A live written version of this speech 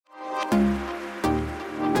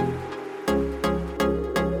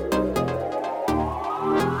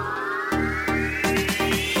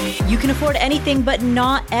can afford anything, but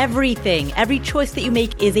not everything. Every choice that you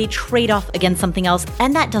make is a trade-off against something else,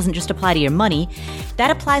 and that doesn't just apply to your money. That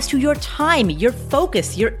applies to your time, your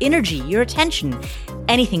focus, your energy, your attention,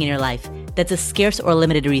 anything in your life that's a scarce or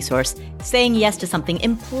limited resource. Saying yes to something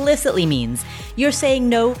implicitly means you're saying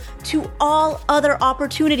no to all other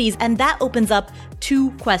opportunities, and that opens up two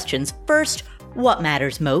questions. First, what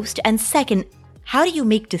matters most? And second, how do you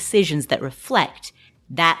make decisions that reflect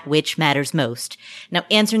that which matters most? Now,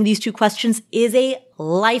 answering these two questions is a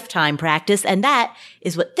lifetime practice, and that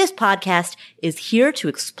is what this podcast is here to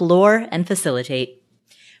explore and facilitate.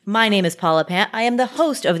 My name is Paula Pant. I am the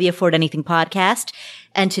host of the Afford Anything podcast,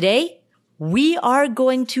 and today we are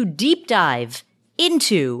going to deep dive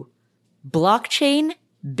into blockchain,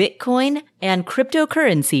 Bitcoin, and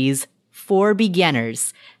cryptocurrencies for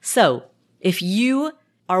beginners. So, if you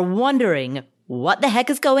are wondering what the heck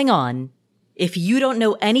is going on, if you don't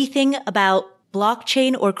know anything about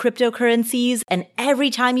blockchain or cryptocurrencies, and every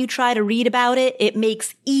time you try to read about it, it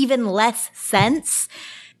makes even less sense,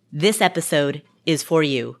 this episode is for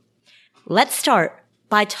you. Let's start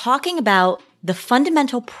by talking about the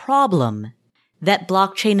fundamental problem that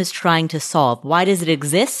blockchain is trying to solve. Why does it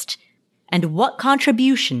exist? And what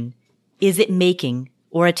contribution is it making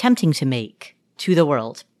or attempting to make to the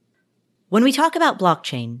world? When we talk about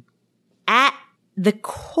blockchain, at the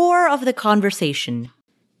core of the conversation,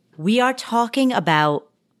 we are talking about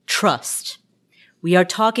trust. We are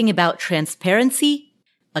talking about transparency,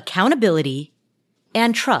 accountability,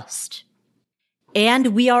 and trust. And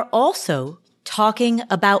we are also talking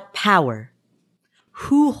about power.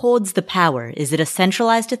 Who holds the power? Is it a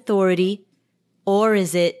centralized authority, or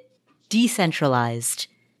is it decentralized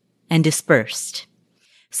and dispersed?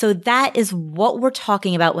 So that is what we're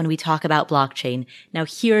talking about when we talk about blockchain. Now,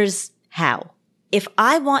 here's how. If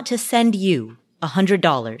I want to send you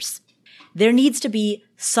 $100, there needs to be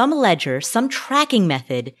some ledger, some tracking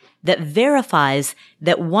method that verifies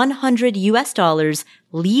that $100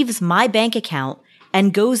 leaves my bank account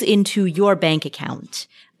and goes into your bank account.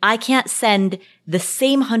 I can't send the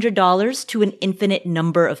same $100 to an infinite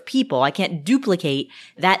number of people. I can't duplicate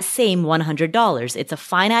that same $100. It's a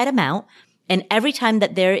finite amount. And every time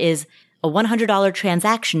that there is a $100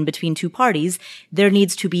 transaction between two parties, there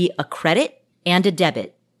needs to be a credit and a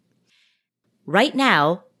debit. Right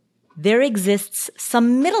now, there exists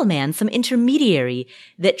some middleman, some intermediary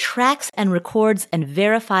that tracks and records and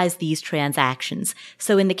verifies these transactions.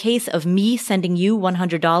 So in the case of me sending you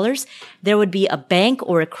 $100, there would be a bank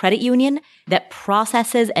or a credit union that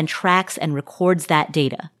processes and tracks and records that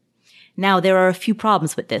data. Now, there are a few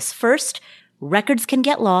problems with this. First, records can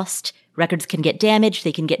get lost. Records can get damaged.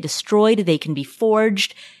 They can get destroyed. They can be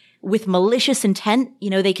forged. With malicious intent,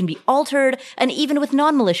 they can be altered, and even with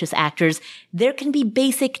non-malicious actors, there can be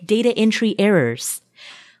basic data entry errors.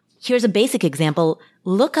 Here's a basic example.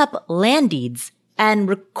 Look up land deeds and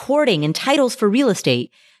recording and titles for real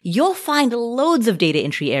estate. You'll find loads of data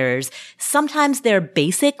entry errors. Sometimes they're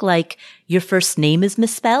basic, like your first name is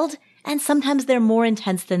misspelled, and sometimes they're more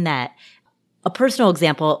intense than that. A personal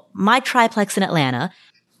example, my triplex in Atlanta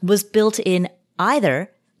was built in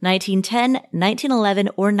either 1910, 1911,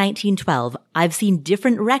 or 1912. I've seen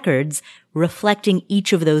different records reflecting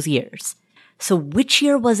each of those years. So which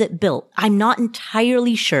year was it built? I'm not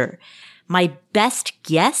entirely sure. My best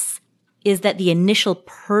guess is that the initial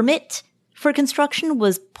permit for construction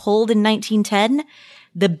was pulled in 1910.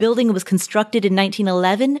 The building was constructed in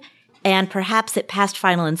 1911, and perhaps it passed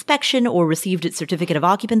final inspection or received its certificate of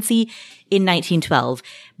occupancy in 1912.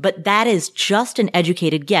 But that is just an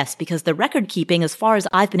educated guess because the record keeping, as far as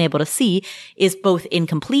I've been able to see, is both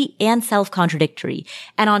incomplete and self-contradictory.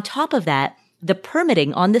 And on top of that, the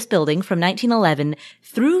permitting on this building from 1911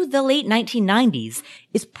 through the late 1990s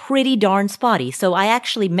is pretty darn spotty. So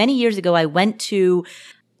many years ago, I went to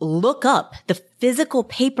look up the physical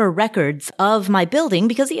paper records of my building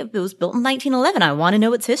because it was built in 1911. I want to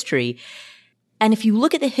know its history. And if you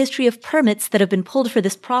look at the history of permits that have been pulled for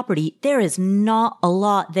this property, there is not a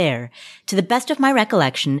lot there. To the best of my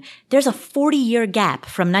recollection, there's a 40-year gap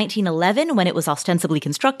from 1911 when it was ostensibly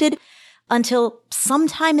constructed until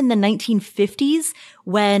sometime in the 1950s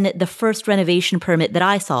when the first renovation permit that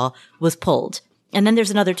I saw was pulled. And then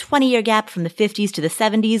there's another 20-year gap from the 50s to the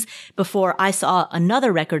 70s before I saw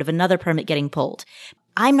another record of another permit getting pulled.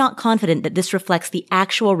 I'm not confident that this reflects the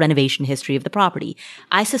actual renovation history of the property.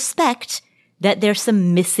 I suspect that there's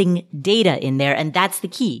some missing data in there, and that's the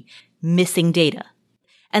key, missing data.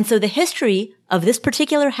 And so the history of this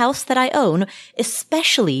particular house that I own,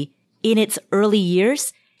 especially in its early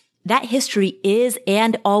years, that history is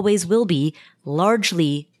and always will be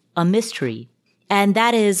largely a mystery. And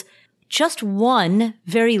that is just one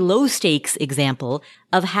very low stakes example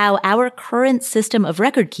of how our current system of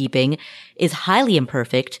record keeping is highly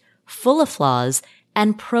imperfect, full of flaws,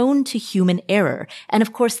 and prone to human error. And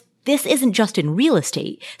of course, this isn't just in real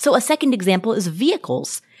estate. So a second example is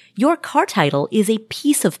vehicles. Your car title is a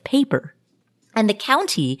piece of paper, and the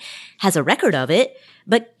county has a record of it,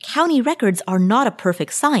 but county records are not a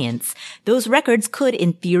perfect science. Those records could,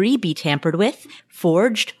 in theory, be tampered with,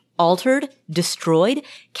 forged, altered, destroyed.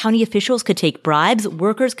 County officials could take bribes.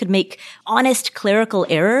 Workers could make honest clerical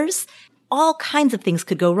errors. All kinds of things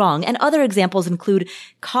could go wrong. And other examples include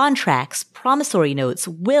contracts, promissory notes,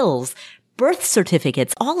 wills, birth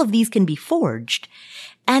certificates. All of these can be forged.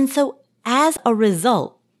 And so as a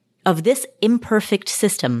result of this imperfect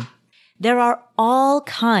system, there are all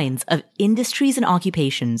kinds of industries and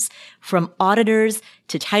occupations, from auditors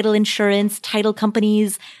to title insurance, title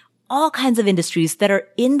companies, all kinds of industries that are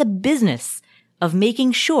in the business of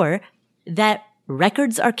making sure that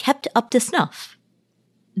records are kept up to snuff.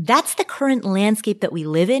 That's the current landscape that we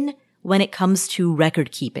live in when it comes to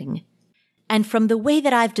record keeping. And from the way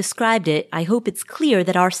that I've described it, I hope it's clear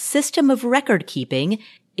that our system of record keeping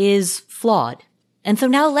is flawed. And so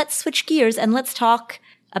now let's switch gears and let's talk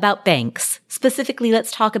about banks. Specifically,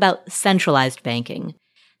 let's talk about centralized banking.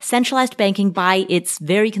 Centralized banking, by its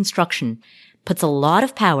very construction, puts a lot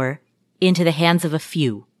of power into the hands of a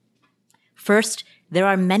few. First, there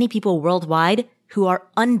are many people worldwide who are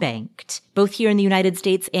unbanked, both here in the United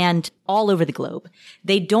States and all over the globe.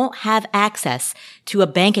 They don't have access to a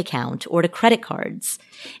bank account or to credit cards.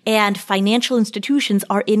 And financial institutions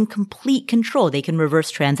are in complete control. They can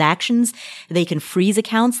reverse transactions, they can freeze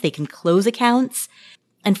accounts, they can close accounts.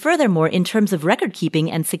 And furthermore, in terms of record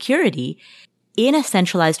keeping and security, in a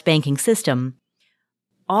centralized banking system,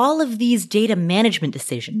 all of these data management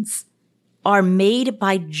decisions are made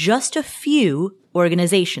by just a few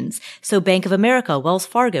organizations. So Bank of America, Wells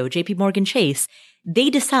Fargo, JP Morgan Chase, they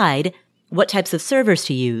decide what types of servers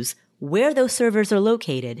to use, where those servers are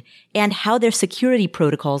located, and how their security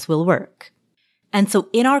protocols will work. And so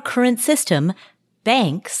in our current system,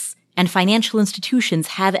 banks and financial institutions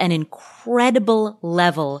have an incredible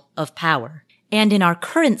level of power. And in our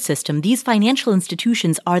current system, these financial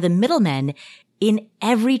institutions are the middlemen in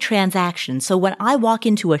every transaction. So when I walk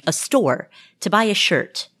into a store to buy a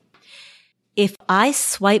shirt, if I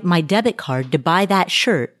swipe my debit card to buy that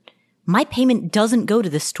shirt, my payment doesn't go to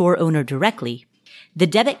the store owner directly. The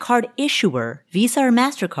debit card issuer, Visa or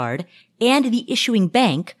MasterCard, and the issuing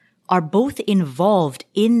bank are both involved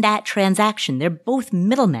in that transaction. They're both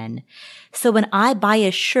middlemen. So when I buy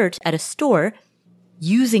a shirt at a store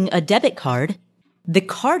using a debit card, the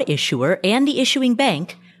card issuer and the issuing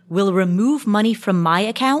bank will remove money from my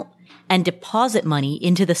account and deposit money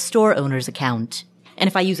into the store owner's account. And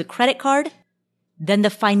if I use a credit card, then the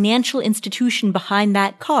financial institution behind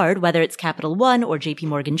that card, whether it's Capital One or JP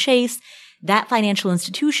Morgan Chase, that financial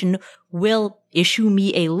institution will issue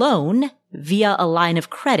me a loan via a line of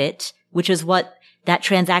credit, which is what that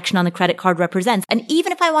transaction on the credit card represents. And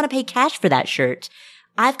even if I want to pay cash for that shirt,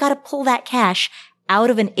 I've got to pull that cash out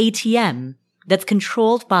of an ATM that's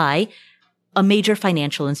controlled by a major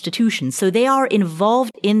financial institution. So they are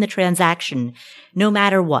involved in the transaction no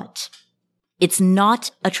matter what. It's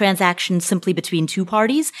not a transaction simply between two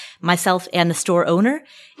parties, myself and the store owner.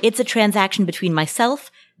 It's a transaction between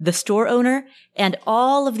myself, the store owner, and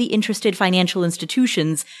all of the interested financial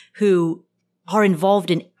institutions who are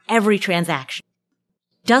involved in every transaction.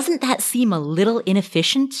 Doesn't that seem a little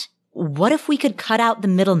inefficient? What if we could cut out the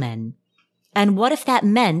middlemen? And what if that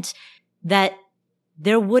meant that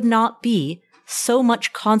there would not be so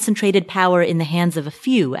much concentrated power in the hands of a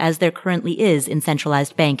few as there currently is in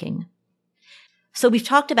centralized banking? So we've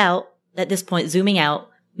talked about, at this point, zooming out,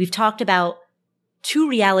 we've talked about two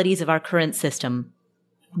realities of our current system.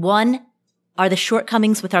 One are the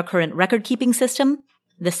shortcomings with our current record-keeping system.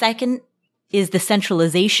 The second is the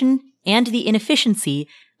centralization and the inefficiency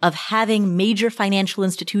of having major financial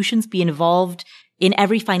institutions be involved in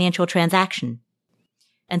every financial transaction.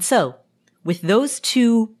 And so, with those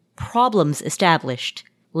two problems established,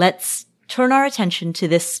 let's turn our attention to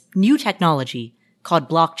this new technology called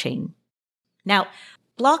blockchain. Now,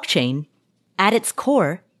 blockchain, at its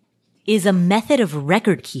core, is a method of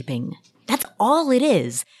record keeping. That's all it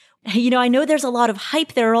is. You know, I know there's a lot of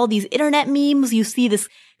hype. There are all these internet memes. You see this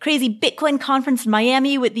crazy Bitcoin conference in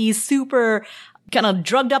Miami with these super kind of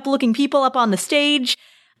drugged up looking people up on the stage.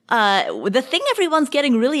 The thing everyone's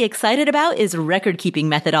getting really excited about is record keeping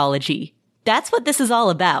methodology. That's what this is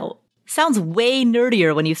all about. Sounds way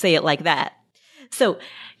nerdier when you say it like that. So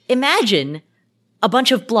imagine a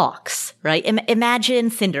bunch of blocks, right?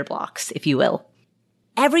 Imagine cinder blocks, if you will.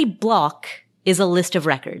 every block is a list of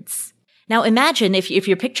records. Now imagine if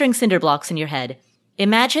you're picturing cinder blocks in your head,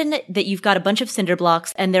 imagine that you've got a bunch of cinder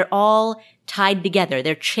blocks and they're all tied together.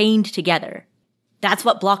 They're chained together. That's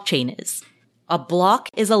what blockchain is. A block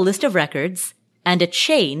is a list of records and a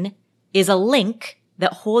chain is a link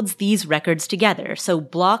that holds these records together. So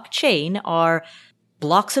blockchain are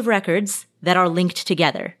blocks of records that are linked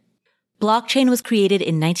together. Blockchain was created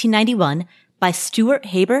in 1991 by Stuart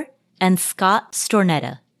Haber and Scott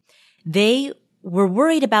Stornetta. They were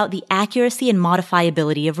worried about the accuracy and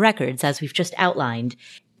modifiability of records, as we've just outlined.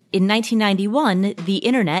 In 1991, the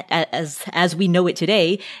internet, as we know it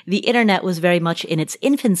today, the internet was very much in its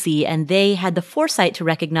infancy, and they had the foresight to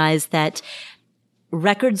recognize that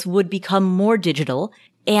records would become more digital,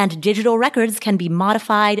 and digital records can be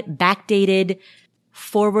modified, backdated,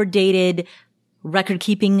 forward dated. Record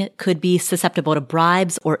keeping could be susceptible to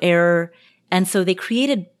bribes or error. And so they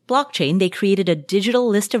created blockchain. They created a digital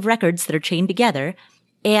list of records that are chained together,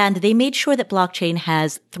 and they made sure that blockchain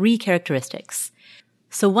has 3 characteristics.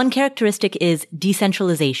 So one characteristic is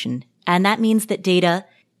decentralization, and that means that data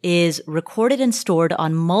is recorded and stored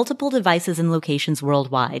on multiple devices and locations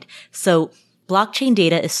worldwide. So blockchain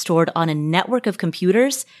data is stored on a network of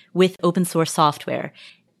computers with open source software.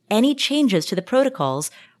 Any changes to the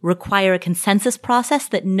protocols require a consensus process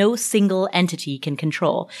that no single entity can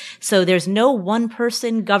control. So there's no one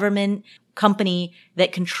person, government, company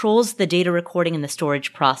that controls the data recording and the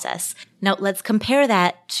storage process. Now let's compare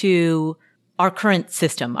that to our current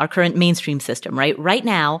system, our current mainstream system, right? Right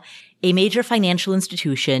now, a major financial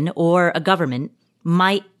institution or a government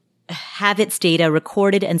might have its data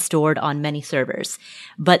recorded and stored on many servers.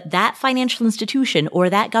 But that financial institution or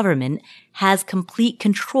that government has complete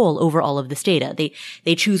control over all of this data.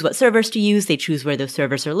 They choose what servers to use. They choose where those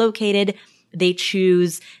servers are located. They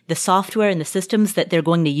choose the software and the systems that they're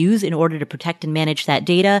going to use in order to protect and manage that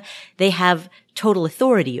data. They have total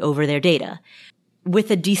authority over their data.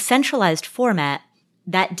 With a decentralized format,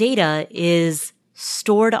 that data is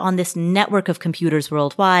stored on this network of computers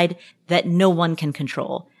worldwide that no one can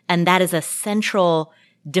control. And that is a central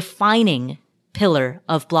defining pillar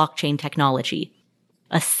of blockchain technology.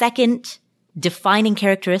 A second defining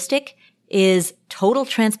characteristic is total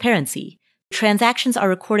transparency. Transactions are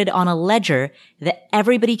recorded on a ledger that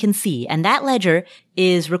everybody can see, and that ledger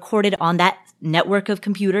is recorded on that network of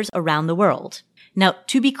computers around the world. Now,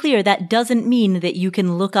 to be clear, that doesn't mean that you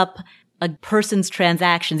can look up a person's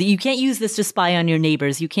transactions. You can't use this to spy on your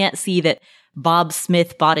neighbors. You can't see that Bob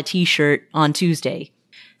Smith bought a t-shirt on Tuesday.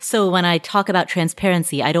 So when I talk about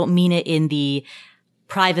transparency, I don't mean it in the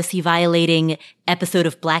privacy violating episode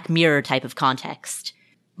of Black Mirror type of context.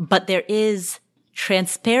 But there is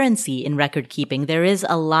transparency in record keeping. There is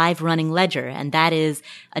a live running ledger, and that is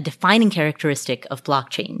a defining characteristic of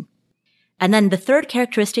blockchain. And then the third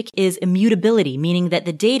characteristic is immutability, meaning that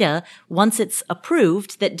the data, once it's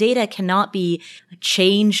approved, that data cannot be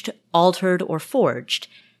changed, altered, or forged.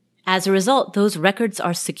 As a result, those records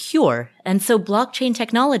are secure. And so blockchain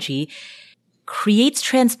technology creates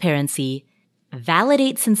transparency,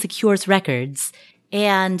 validates and secures records,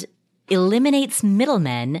 and eliminates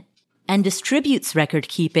middlemen and distributes record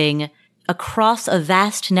keeping across a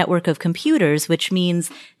vast network of computers, which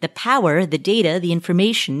means the power, the data, the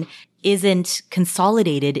information isn't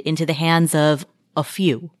consolidated into the hands of a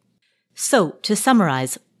few. So to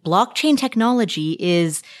summarize, blockchain technology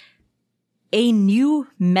is a new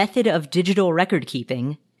method of digital record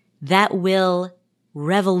keeping that will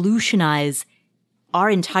revolutionize our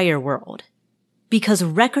entire world, because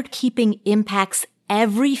record keeping impacts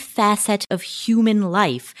every facet of human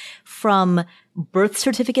life, from birth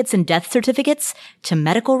certificates and death certificates to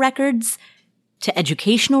medical records, to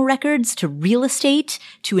educational records, to real estate,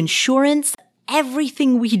 to insurance.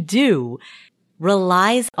 Everything we do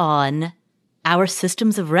relies on our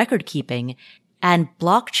systems of record keeping. And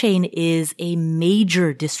blockchain is a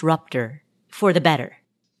major disruptor for the better.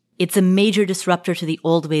 It's a major disruptor to the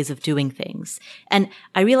old ways of doing things. And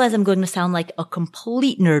I realize I'm going to sound like a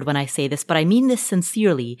complete nerd when I say this, but I mean this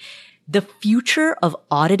sincerely. The future of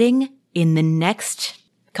auditing in the next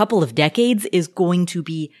couple of decades is going to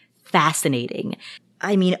be fascinating.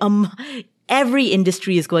 I mean, every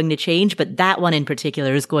industry is going to change, but that one in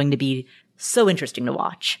particular is going to be so interesting to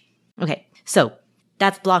watch. Okay, so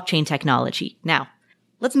that's blockchain technology. Now,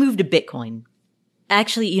 let's move to Bitcoin.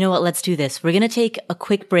 Actually, you know what? Let's do this. We're going to take a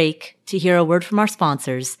quick break to hear a word from our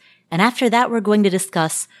sponsors. And after that, we're going to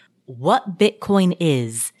discuss what Bitcoin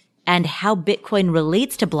is and how Bitcoin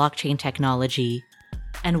relates to blockchain technology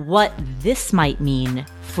and what this might mean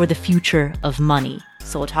for the future of money.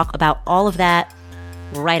 So we'll talk about all of that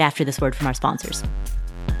right after this word from our sponsors.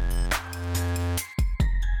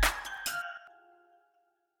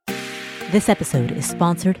 This episode is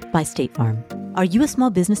sponsored by State Farm. Are you a small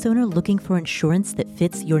business owner looking for insurance that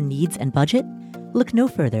fits your needs and budget? Look no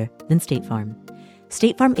further than State Farm.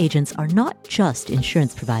 State Farm agents are not just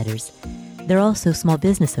insurance providers. They're also small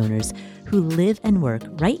business owners who live and work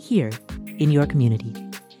right here in your community.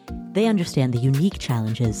 They understand the unique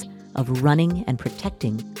challenges of running and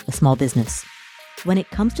protecting a small business. When it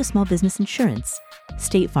comes to small business insurance,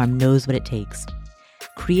 State Farm knows what it takes.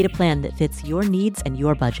 Create a plan that fits your needs and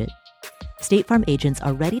your budget. State Farm agents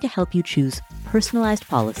are ready to help you choose personalized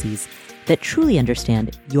policies that truly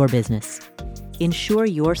understand your business. Insure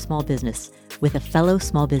your small business with a fellow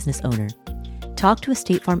small business owner. Talk to a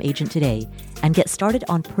State Farm agent today and get started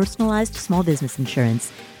on personalized small business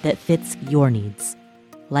insurance that fits your needs.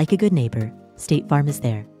 Like a good neighbor, State Farm is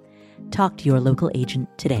there. Talk to your local agent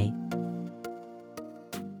today.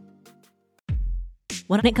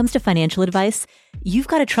 When it comes to financial advice, you've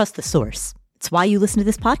got to trust the source. It's why you listen to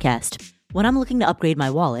this podcast. When I'm looking to upgrade my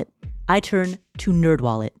wallet, I turn to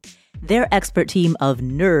NerdWallet. Their expert team of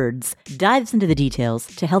nerds dives into the details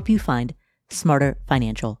to help you find smarter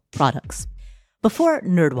financial products. Before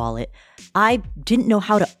NerdWallet, I didn't know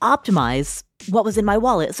how to optimize what was in my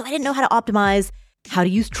wallet, so I didn't know how to optimize how to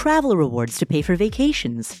use travel rewards to pay for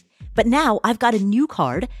vacations. But now I've got a new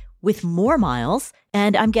card with more miles,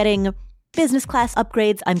 and I'm getting business class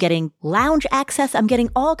upgrades, I'm getting lounge access, I'm getting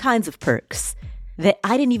all kinds of perks that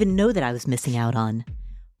I didn't even know that I was missing out on.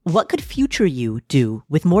 What could future you do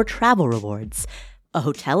with more travel rewards? A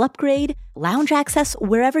hotel upgrade? Lounge access?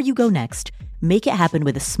 Wherever you go next, make it happen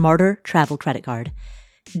with a smarter travel credit card.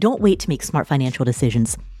 Don't wait to make smart financial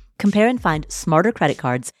decisions. Compare and find smarter credit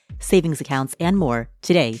cards, savings accounts, and more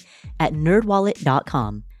today at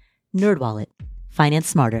nerdwallet.com. NerdWallet. Finance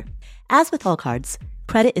smarter. As with all cards,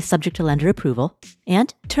 credit is subject to lender approval,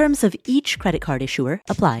 and terms of each credit card issuer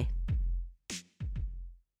apply.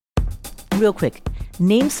 Real quick,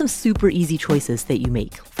 name some super easy choices that you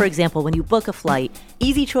make. For example, when you book a flight,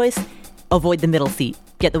 easy choice, avoid the middle seat.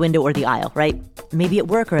 Get the window or the aisle, right? Maybe at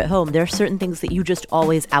work or at home, there are certain things that you just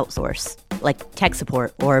always outsource, like tech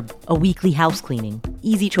support or a weekly house cleaning.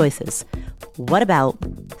 Easy choices. What about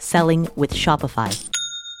selling with Shopify?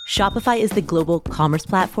 Shopify is the global commerce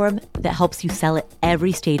platform that helps you sell at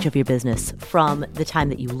every stage of your business, from the time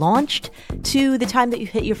that you launched to the time that you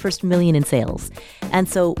hit your first million in sales. And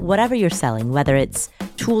so whatever you're selling, whether it's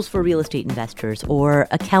tools for real estate investors or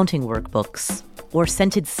accounting workbooks or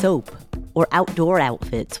scented soap or outdoor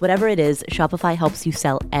outfits, whatever it is, Shopify helps you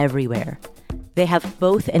sell everywhere. They have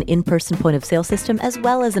both an in-person point of sale system as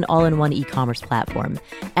well as an all-in-one e-commerce platform.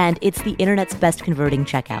 And it's the internet's best converting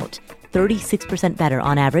checkout. 36% better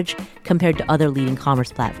on average compared to other leading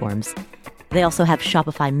commerce platforms. They also have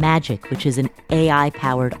Shopify Magic, which is an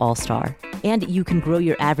AI-powered all-star. And you can grow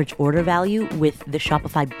your average order value with the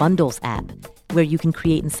Shopify Bundles app, where you can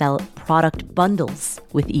create and sell product bundles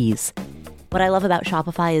with ease. What I love about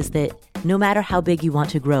Shopify is that no matter how big you want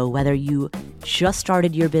to grow, whether you just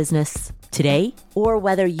started your business today or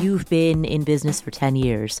whether you've been in business for 10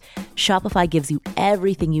 years, Shopify gives you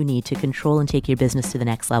everything you need to control and take your business to the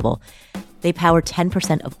next level. They power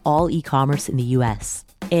 10% of all e-commerce in the US,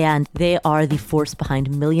 and they are the force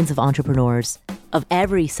behind millions of entrepreneurs of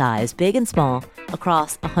every size, big and small,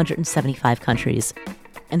 across 175 countries.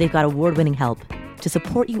 And they've got award-winning help to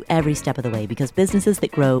support you every step of the way, because businesses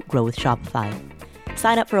that grow with Shopify.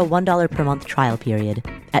 Sign up for a $1 per month trial period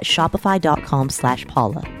at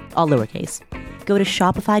shopify.com/Paula, all lowercase. Go to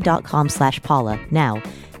shopify.com/Paula now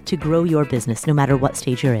to grow your business no matter what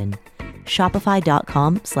stage you're in.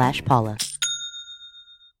 Shopify.com/Paula.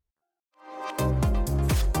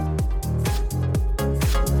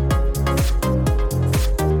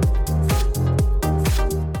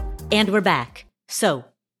 And we're back. So,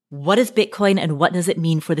 what is Bitcoin and what does it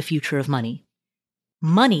mean for the future of money?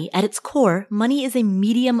 Money, at its core, money is a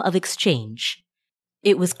medium of exchange.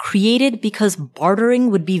 It was created because bartering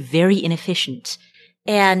would be very inefficient.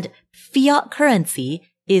 And fiat currency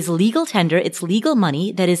is legal tender, it's legal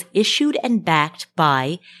money that is issued and backed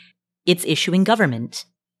by its issuing government.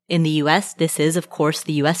 In the US, this is, of course,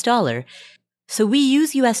 the US dollar. So we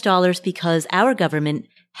use US dollars because our government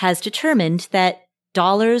has determined that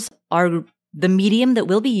dollars are the medium that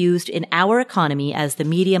will be used in our economy as the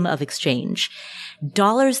medium of exchange.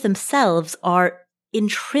 Dollars themselves are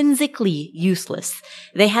intrinsically useless.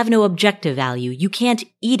 They have no objective value. You can't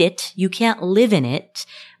eat it. You can't live in it,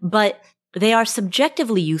 but they are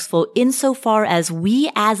subjectively useful insofar as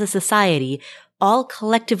we as a society all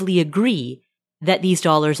collectively agree that these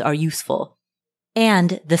dollars are useful.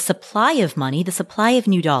 And the supply of money, the supply of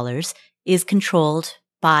new dollars, is controlled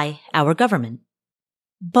by our government.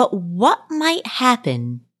 But what might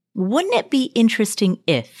happen Wouldn't it be interesting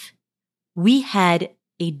if we had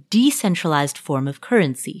a decentralized form of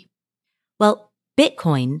currency? Well,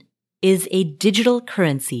 Bitcoin is a digital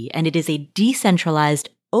currency, and it is a decentralized,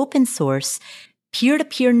 open source,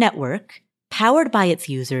 peer-to-peer network powered by its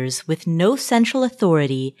users with no central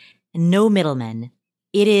authority and no middlemen.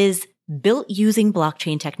 It is built using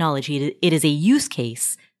blockchain technology. It is a use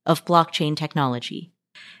case of blockchain technology.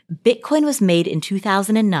 Bitcoin was made in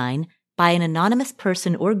 2009 by an anonymous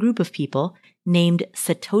person or group of people named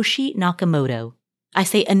Satoshi Nakamoto. I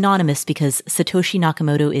say anonymous because Satoshi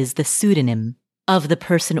Nakamoto is the pseudonym of the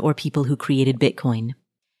person or people who created Bitcoin.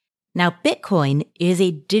 Now, Bitcoin is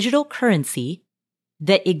a digital currency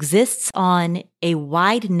that exists on a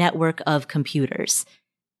wide network of computers.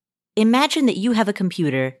 Imagine that you have a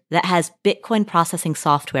computer that has Bitcoin processing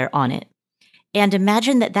software on it. And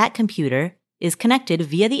imagine that that computer is connected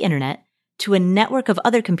via the internet to a network of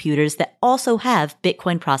other computers that also have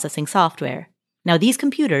Bitcoin processing software. Now, these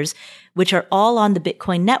computers, which are all on the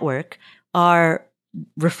Bitcoin network, are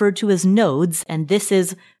referred to as nodes, and this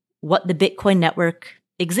is what the Bitcoin network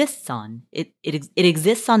exists on. It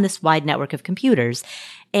exists on this wide network of computers.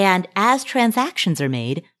 And as transactions are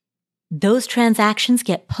made, those transactions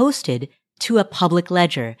get posted to a public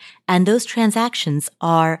ledger, and those transactions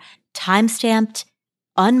are timestamped,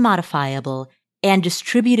 unmodifiable, and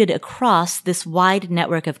distributed across this wide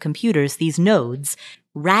network of computers, these nodes,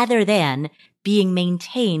 rather than being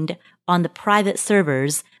maintained on the private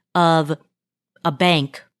servers of a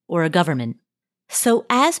bank or a government. So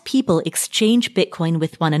as people exchange Bitcoin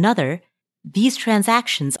with one another, these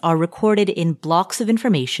transactions are recorded in blocks of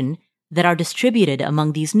information that are distributed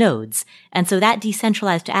among these nodes. And so that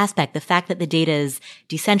decentralized aspect, the fact that the data is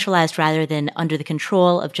decentralized rather than under the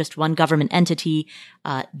control of just one government entity,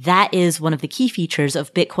 that is one of the key features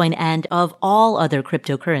of Bitcoin and of all other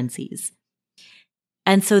cryptocurrencies.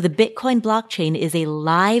 And so the Bitcoin blockchain is a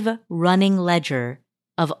live running ledger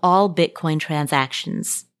of all Bitcoin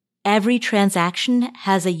transactions. Every transaction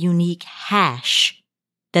has a unique hash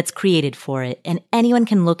that's created for it, and anyone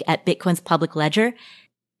can look at Bitcoin's public ledger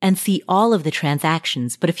and see all of the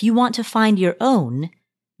transactions. But if you want to find your own,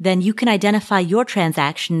 then you can identify your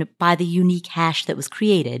transaction by the unique hash that was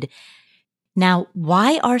created. Now,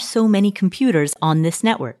 why are so many computers on this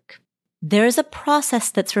network? There is a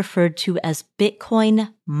process that's referred to as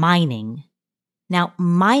Bitcoin mining. Now,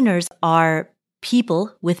 miners are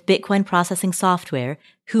people with Bitcoin processing software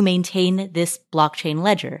who maintain this blockchain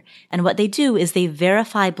ledger. And what they do is they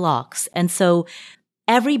verify blocks. And so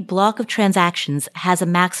every block of transactions has a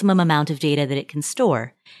maximum amount of data that it can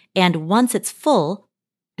store. And once it's full,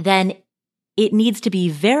 then it needs to be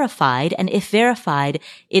verified. And if verified,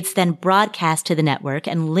 it's then broadcast to the network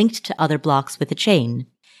and linked to other blocks with a chain.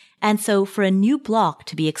 And so for a new block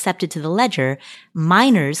to be accepted to the ledger,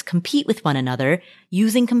 miners compete with one another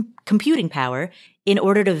using computing power in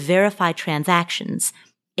order to verify transactions.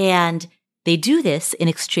 And they do this in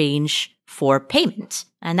exchange for payment.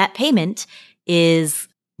 And that payment is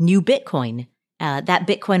new Bitcoin. That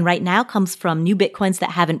Bitcoin right now comes from new Bitcoins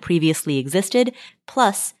that haven't previously existed,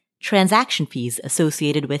 plus transaction fees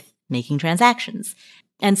associated with making transactions.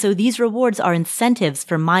 And so these rewards are incentives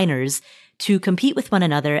for miners to compete with one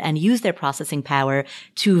another and use their processing power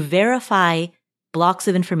to verify blocks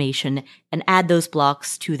of information and add those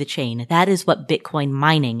blocks to the chain. That is what Bitcoin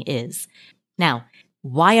mining is. Now,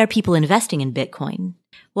 why are people investing in Bitcoin?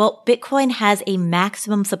 Well, Bitcoin has a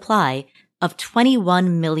maximum supply of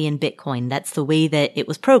 21 million Bitcoin. That's the way that it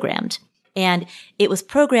was programmed. And it was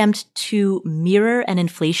programmed to mirror an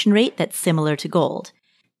inflation rate that's similar to gold.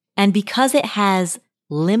 And because it has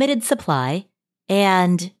limited supply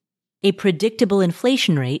and a predictable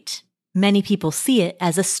inflation rate, many people see it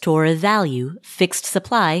as a store of value. Fixed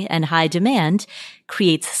supply and high demand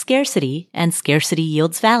creates scarcity, and scarcity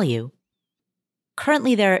yields value.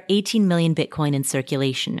 Currently, there are 18 million Bitcoin in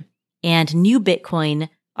circulation, and new Bitcoin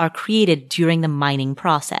are created during the mining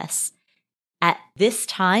process. At this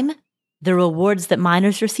time, the rewards that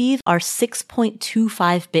miners receive are 6.25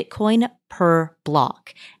 Bitcoin per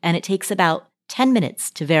block, and it takes about 10 minutes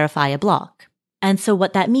to verify a block. And so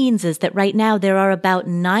what that means is that right now there are about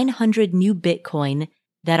 900 new Bitcoin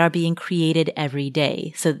that are being created every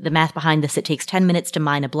day. So the math behind this, it takes 10 minutes to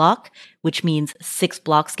mine a block, which means 6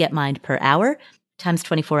 blocks get mined per hour, times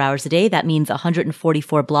 24 hours a day. That means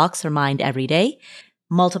 144 blocks are mined every day.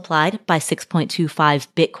 Multiplied by 6.25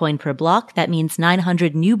 Bitcoin per block, that means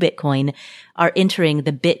 900 new Bitcoin are entering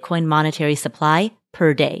the Bitcoin monetary supply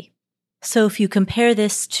per day. So if you compare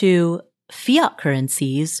this to fiat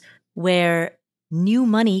currencies, where new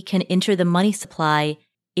money can enter the money supply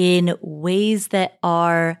in ways that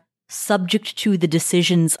are subject to the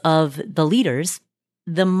decisions of the leaders,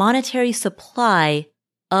 the monetary supply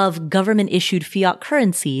of government-issued fiat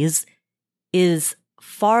currencies is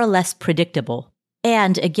far less predictable.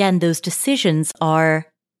 And again, those decisions are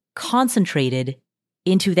concentrated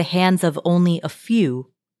into the hands of only a few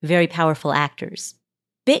very powerful actors.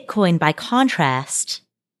 Bitcoin, by contrast,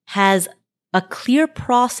 has a clear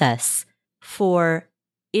process for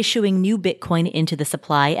issuing new Bitcoin into the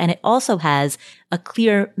supply, and it also has a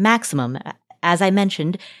clear maximum. As I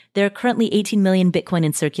mentioned, there are currently 18 million Bitcoin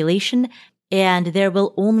in circulation, and there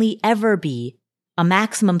will only ever be a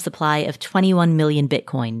maximum supply of 21 million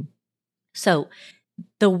Bitcoin. So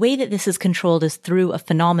the way that this is controlled is through a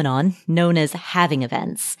phenomenon known as halving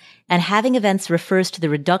events. And halving events refers to the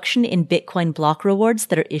reduction in Bitcoin block rewards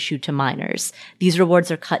that are issued to miners. These rewards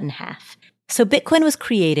are cut in half. So Bitcoin was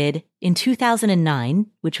created in 2009,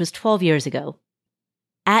 which was 12 years ago.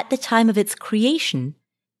 At the time of its creation,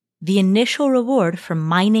 the initial reward for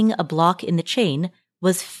mining a block in the chain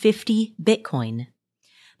was 50 Bitcoin.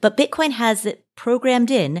 But Bitcoin has it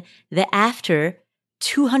programmed in that after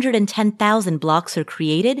 210,000 blocks are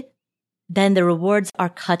created, then the rewards are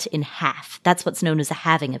cut in half. That's what's known as a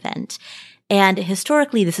halving event. And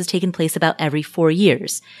historically, this has taken place about every 4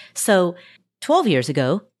 years. So 12 years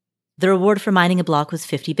ago, the reward for mining a block was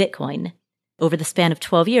 50 Bitcoin. Over the span of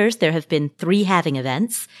 12 years, there have been 3 halving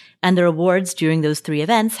events, and the rewards during those 3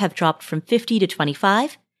 events have dropped from 50 to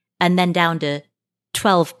 25, and then down to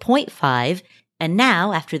 12.5, and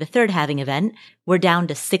now, after the third halving event, we're down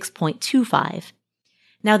to 6.25.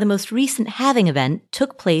 Now, the most recent halving event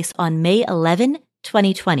took place on May 11,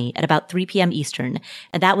 2020 at about 3 p.m. Eastern,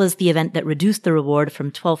 and that was the event that reduced the reward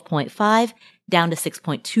from 12.5 down to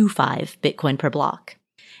 6.25 Bitcoin per block.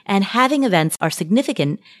 And halving events are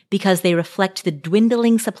significant because they reflect the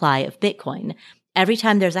dwindling supply of Bitcoin. Every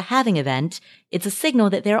time there's a halving event, it's a signal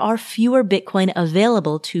that there are fewer Bitcoin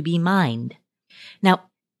available to be mined. Now,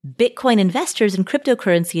 Bitcoin investors and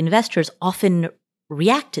cryptocurrency investors often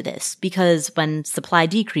react to this because when supply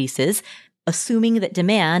decreases, assuming that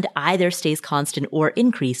demand either stays constant or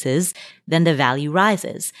increases, then the value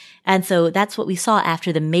rises. And so that's what we saw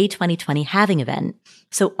after the May 2020 halving event.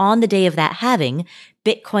 So on the day of that halving,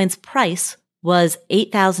 Bitcoin's price was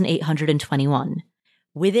 8,821.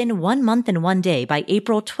 Within 1 month and 1 day, by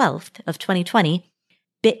April 12th of 2020,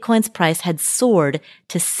 Bitcoin's price had soared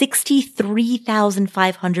to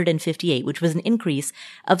 63,558, which was an increase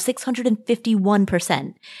of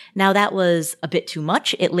 651%. Now that was a bit too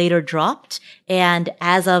much. It later dropped. And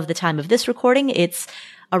as of the time of this recording, it's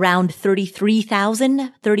around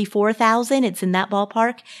 33,000, 34,000. It's in that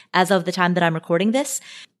ballpark as of the time that I'm recording this.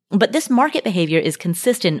 But this market behavior is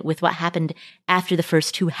consistent with what happened after the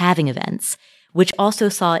first 2 halving events, which also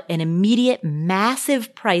saw an immediate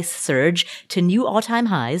massive price surge to new all-time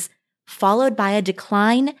highs, followed by a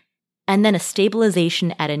decline and then a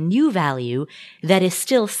stabilization at a new value that is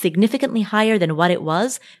still significantly higher than what it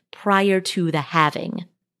was prior to the halving.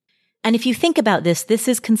 And if you think about this, this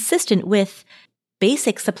is consistent with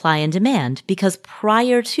basic supply and demand, because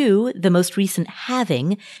prior to the most recent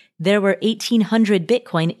halving, there were 1,800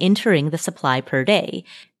 Bitcoin entering the supply per day.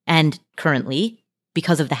 And currently,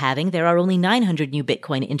 because of the halving, there are only 900 new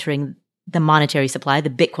Bitcoin entering the monetary supply, the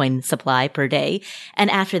Bitcoin supply per day.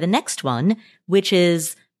 And after the next one, which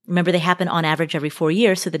is, remember, they happen on average every 4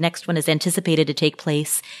 years. So the next one is anticipated to take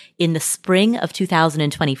place in the spring of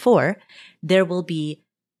 2024. There will be,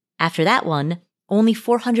 after that one, only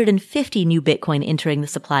 450 new Bitcoin entering the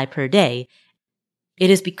supply per day.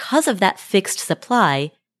 It is because of that fixed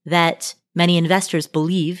supply that many investors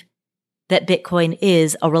believe that Bitcoin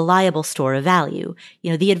is a reliable store of value.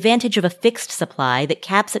 You know, the advantage of a fixed supply that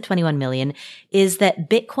caps at 21 million is that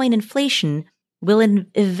Bitcoin inflation will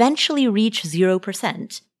eventually reach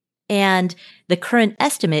 0%. And the current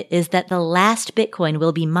estimate is that the last Bitcoin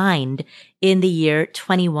will be mined in the year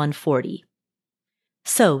 2140.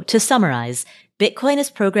 So, to summarize, Bitcoin is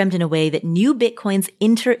programmed in a way that new Bitcoins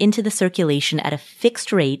enter into the circulation at a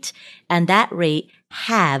fixed rate, and that rate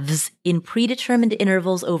halves in predetermined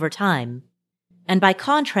intervals over time. And by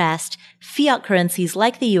contrast, fiat currencies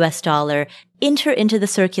like the US dollar enter into the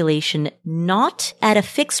circulation not at a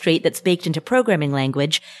fixed rate that's baked into programming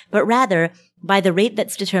language, but rather by the rate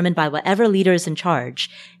that's determined by whatever leader is in charge.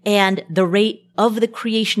 And the rate of the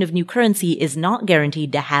creation of new currency is not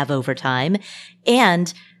guaranteed to halve over time.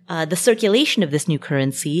 And the circulation of this new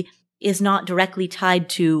currency is not directly tied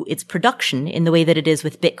to its production in the way that it is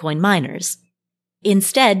with Bitcoin miners.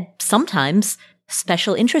 Instead, sometimes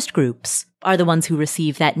special interest groups are the ones who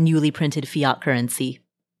receive that newly printed fiat currency.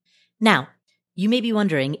 Now, you may be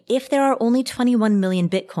wondering, if there are only 21 million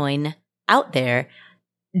Bitcoin out there,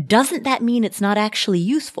 doesn't that mean it's not actually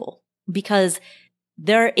useful? Because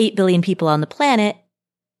there are 8 billion people on the planet.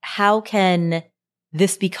 How can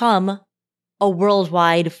this become a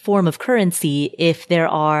worldwide form of currency if there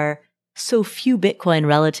are so few Bitcoin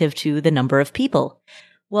relative to the number of people?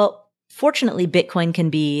 Well, fortunately, Bitcoin can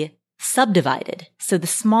be subdivided. So the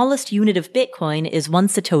smallest unit of Bitcoin is 1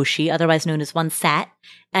 Satoshi, otherwise known as 1 sat,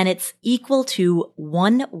 and it's equal to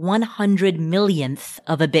 1/100 millionth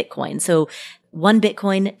of a Bitcoin. So 1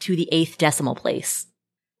 Bitcoin to the 8th decimal place.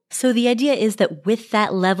 So the idea is that with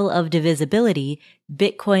that level of divisibility,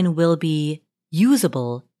 Bitcoin will be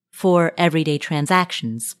usable for everyday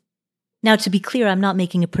transactions. Now, to be clear, I'm not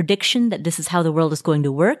making a prediction that this is how the world is going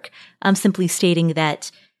to work. I'm simply stating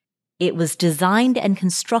that it was designed and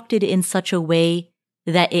constructed in such a way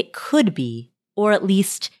that it could be, or at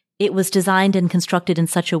least it was designed and constructed in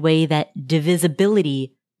such a way that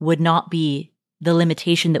divisibility would not be the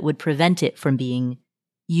limitation that would prevent it from being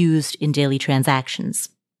used in daily transactions.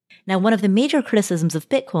 Now, one of the major criticisms of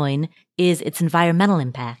Bitcoin is its environmental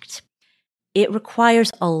impact. It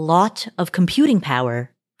requires a lot of computing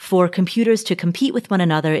power for computers to compete with one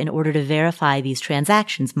another in order to verify these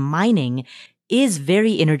transactions. Mining is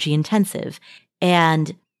very energy intensive,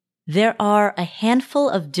 and there are a handful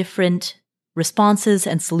of different responses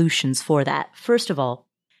and solutions for that. First of all,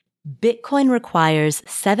 Bitcoin requires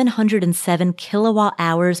 707 kilowatt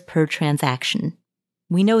hours per transaction.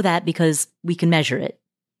 We know that because we can measure it.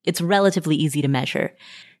 It's relatively easy to measure.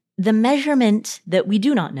 The measurement that we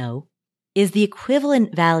do not know is the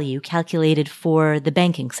equivalent value calculated for the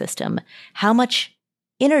banking system. How much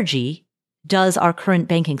energy does our current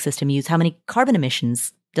banking system use? How many carbon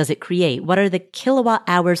emissions does it create? What are the kilowatt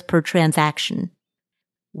hours per transaction?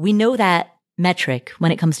 We know that metric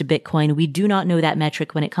when it comes to Bitcoin. We do not know that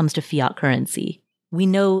metric when it comes to fiat currency. We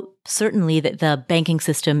know certainly that the banking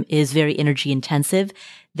system is very energy intensive.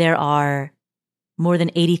 There are more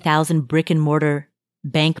than 80,000 brick and mortar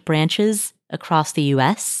bank branches across the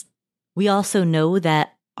US. We also know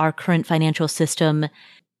that our current financial system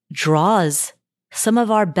draws some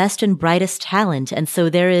of our best and brightest talent. And so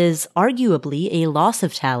there is arguably a loss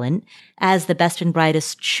of talent as the best and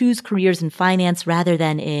brightest choose careers in finance rather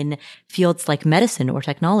than in fields like medicine or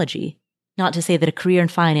technology. Not to say that a career in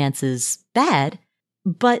finance is bad,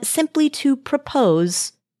 but simply to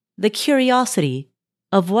propose the curiosity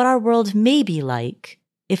of what our world may be like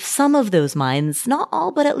if some of those minds, not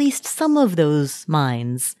all, but at least some of those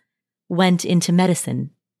minds, went into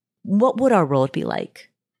medicine. What would our world be like?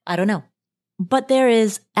 I don't know. But there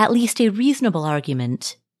is at least a reasonable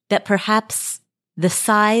argument that perhaps the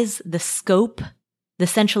size, the scope, the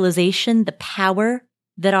centralization, the power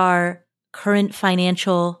that our current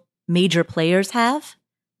financial major players have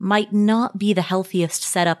might not be the healthiest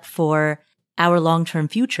setup for our long-term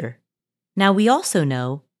future. Now, we also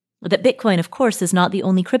know that Bitcoin, of course, is not the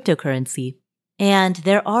only cryptocurrency, and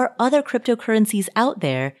there are other cryptocurrencies out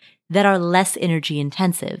there that are less energy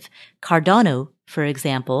intensive. Cardano, for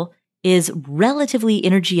example, is relatively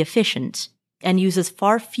energy efficient and uses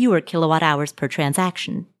far fewer kilowatt hours per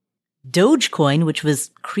transaction. Dogecoin, which was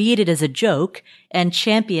created as a joke and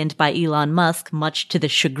championed by Elon Musk, much to the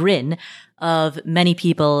chagrin of many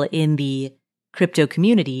people in the crypto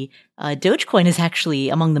community, Dogecoin is actually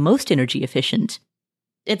among the most energy efficient.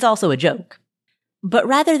 It's also a joke. But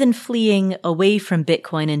rather than fleeing away from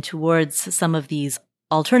Bitcoin and towards some of these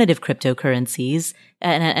alternative cryptocurrencies,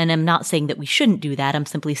 and I'm not saying that we shouldn't do that, I'm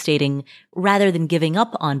simply stating rather than giving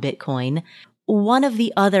up on Bitcoin, one of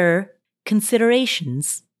the other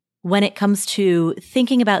considerations when it comes to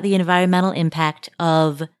thinking about the environmental impact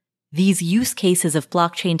of these use cases of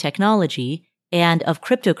blockchain technology and of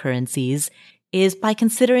cryptocurrencies is by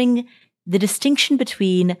considering the distinction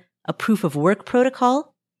between a proof of work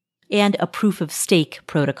protocol and a proof of stake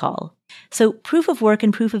protocol. So proof of work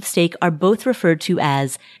and proof of stake are both referred to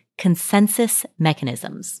as consensus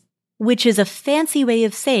mechanisms, which is a fancy way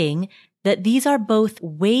of saying that these are both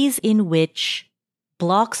ways in which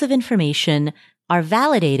blocks of information are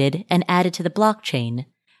validated and added to the blockchain.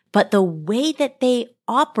 But the way that they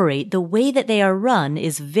operate, the way that they are run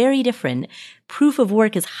is very different. Proof of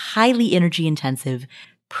work is highly energy intensive.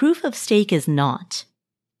 Proof of stake is not.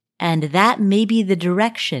 And that may be the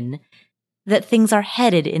direction that things are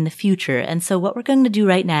headed in the future. And so what we're going to do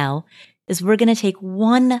right now is we're going to take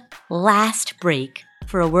one last break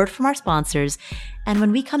for a word from our sponsors. And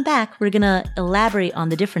when we come back, we're going to elaborate on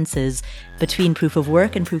the differences between proof of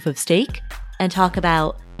work and proof of stake and talk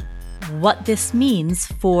about what this means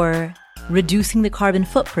for reducing the carbon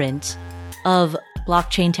footprint of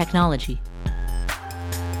blockchain technology.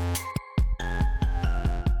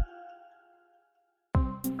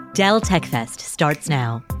 Dell Tech Fest starts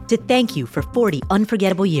now. To thank you for 40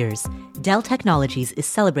 unforgettable years, Dell Technologies is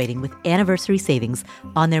celebrating with anniversary savings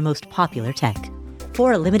on their most popular tech.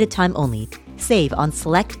 For a limited time only, save on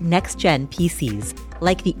select next-gen PCs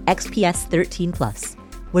like the XPS 13 Plus,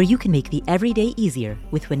 where you can make the everyday easier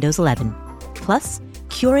with Windows 11. Plus,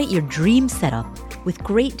 curate your dream setup with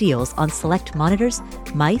great deals on select monitors,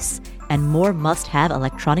 mice, and more must-have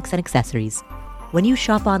electronics and accessories. When you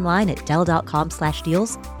shop online at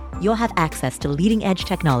Dell.com/deals, you'll have access to leading-edge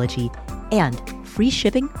technology and free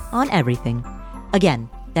shipping on everything. Again,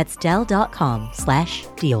 that's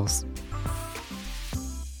Dell.com/deals.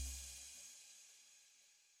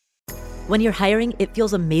 When you're hiring, it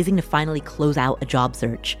feels amazing to finally close out a job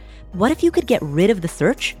search. What if you could get rid of the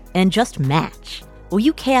search and just match? Well,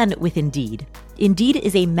 you can with Indeed. Indeed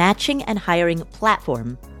is a matching and hiring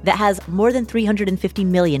platform that has more than 350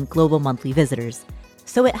 million global monthly visitors.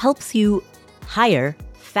 So it helps you hire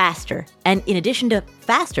faster. And in addition to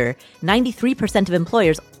faster, 93% of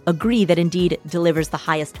employers agree that Indeed delivers the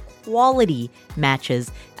highest quality matches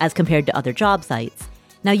as compared to other job sites.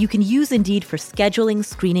 Now, you can use Indeed for scheduling,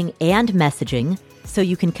 screening, and messaging, so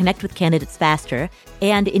you can connect with candidates faster.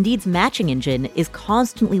 And Indeed's matching engine is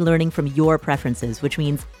constantly learning from your preferences, which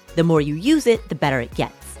means the more you use it, the better it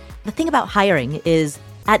gets. The thing about hiring is,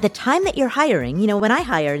 at the time that you're hiring, when I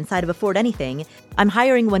hire inside of Afford Anything, I'm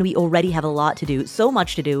hiring when we already have a lot to do, so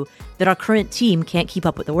much to do that our current team can't keep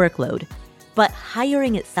up with the workload. But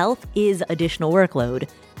hiring itself is additional workload.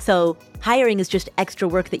 So hiring is just extra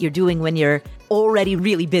work that you're doing when you're already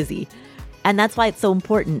really busy. And that's why it's so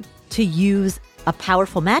important to use a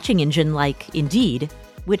powerful matching engine like Indeed,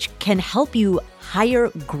 which can help you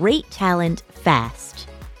hire great talent fast.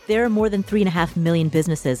 There are more than 3.5 million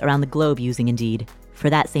businesses around the globe using Indeed for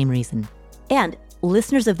that same reason. And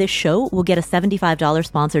listeners of this show will get a $75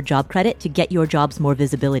 sponsored job credit to get your jobs more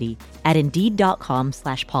visibility at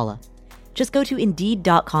Indeed.com/Paula. Just go to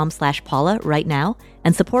Indeed.com/Paula right now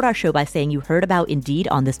and support our show by saying you heard about Indeed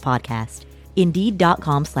on this podcast.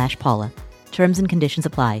 Indeed.com/Paula. Terms and conditions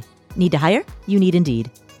apply. Need to hire? You need Indeed.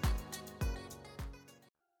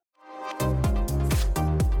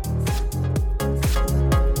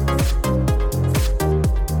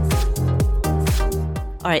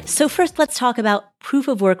 All right, so first let's talk about proof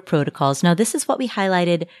of work protocols. Now, this is what we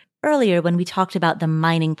highlighted earlier when we talked about the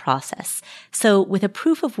mining process. So with a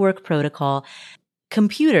proof of work protocol,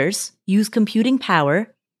 computers use computing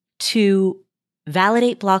power to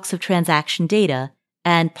validate blocks of transaction data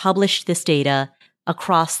and publish this data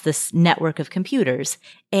across this network of computers.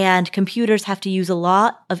 And computers have to use a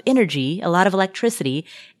lot of energy, a lot of electricity,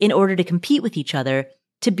 in order to compete with each other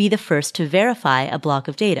to be the first to verify a block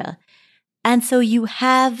of data. And so you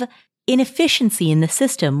have inefficiency in the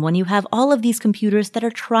system when you have all of these computers that are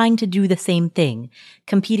trying to do the same thing,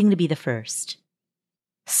 competing to be the first.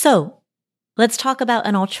 So let's talk about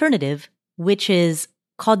an alternative, which is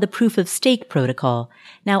called the proof of stake protocol.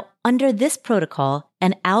 Now, under this protocol,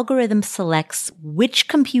 an algorithm selects which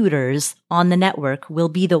computers on the network will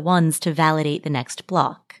be the ones to validate the next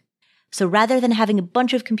block. So rather than having a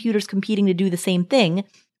bunch of computers competing to do the same thing,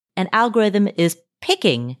 an algorithm is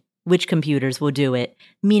picking which computers will do it,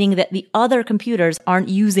 meaning that the other computers aren't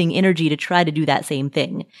using energy to try to do that same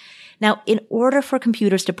thing. Now, in order for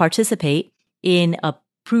computers to participate in a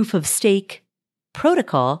proof of stake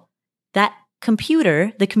protocol, the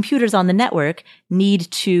computers on the network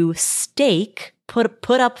need to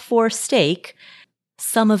put up for stake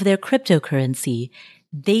some of their cryptocurrency.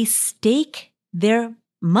 They stake their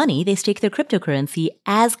money, they stake their cryptocurrency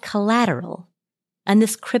as collateral. And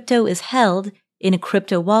this crypto is held in a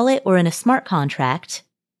crypto wallet or in a smart contract.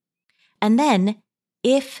 And then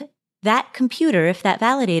if that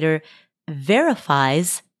validator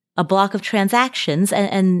verifies a block of transactions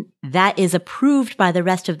and that is approved by the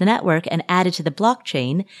rest of the network and added to the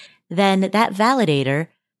blockchain, then that validator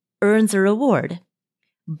earns a reward.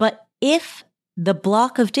 But if the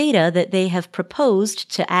block of data that they have proposed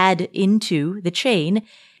to add into the chain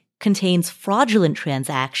contains fraudulent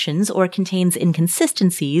transactions or contains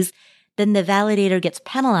inconsistencies, then the validator gets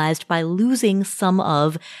penalized by losing some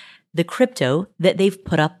of the crypto that they've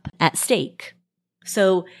put up at stake.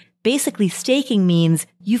 So basically, staking means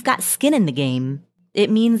you've got skin in the game. It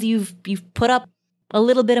means you've put up a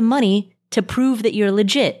little bit of money to prove that you're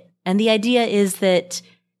legit. And the idea is that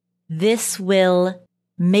this will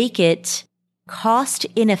make it cost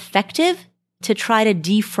ineffective to try to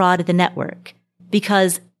defraud the network.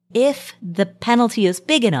 Because if the penalty is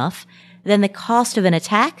big enough, then the cost of an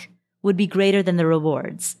attack would be greater than the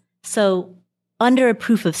rewards. So under a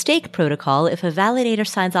proof of stake protocol, if a validator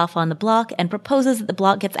signs off on the block and proposes that the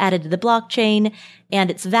block gets added to the blockchain and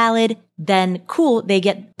it's valid, then cool, they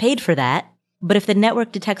get paid for that. But if the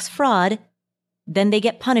network detects fraud, then they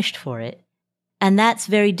get punished for it. And that's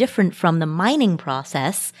very different from the mining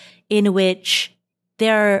process, in which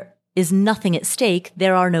there is nothing at stake.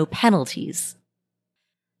 There are no penalties.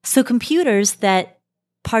 So computers that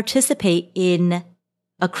participate in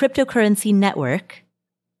a cryptocurrency network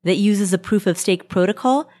that uses a proof of stake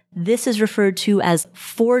protocol, this is referred to as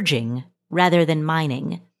forging rather than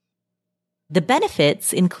mining. The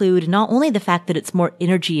benefits include not only the fact that it's more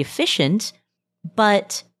energy efficient,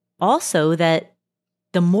 but also that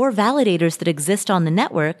the more validators that exist on the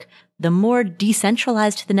network, the more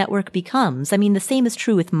decentralized the network becomes. I mean, the same is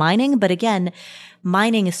true with mining, but again,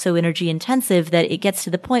 mining is so energy intensive that it gets to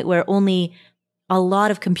the point where only a lot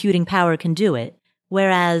of computing power can do it,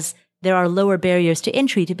 whereas there are lower barriers to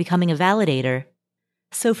entry to becoming a validator.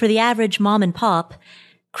 So for the average mom and pop,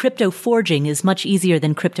 crypto forging is much easier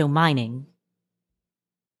than crypto mining.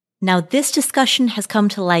 Now, this discussion has come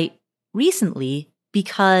to light recently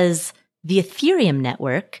because the Ethereum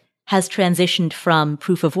network has transitioned from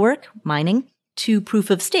proof of work, mining, to proof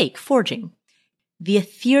of stake, forging. The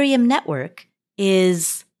Ethereum network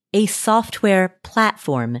is a software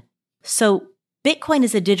platform. So Bitcoin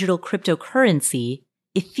is a digital cryptocurrency.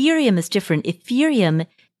 Ethereum is different. Ethereum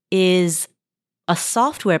is a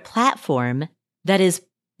software platform that is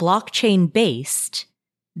blockchain based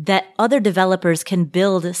that other developers can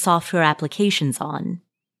build software applications on.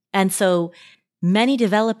 And so many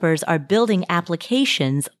developers are building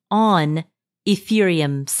applications on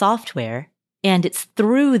Ethereum software. And it's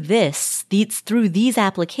through these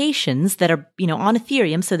applications that are, on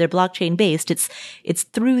Ethereum, so they're blockchain based. It's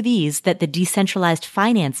through these that the decentralized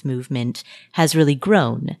finance movement has really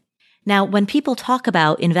grown. Now, when people talk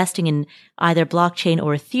about investing in either blockchain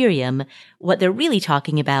or Ethereum, what they're really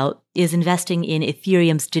talking about is investing in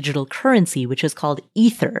Ethereum's digital currency, which is called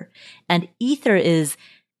Ether. And Ether is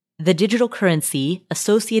the digital currency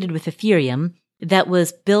associated with Ethereum that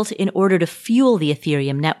was built in order to fuel the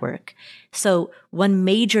Ethereum network. So one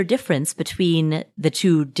major difference between the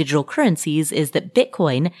two digital currencies is that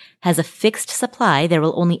Bitcoin has a fixed supply. There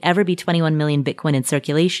will only ever be 21 million Bitcoin in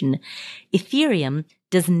circulation. Ethereum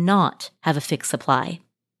does not have a fixed supply.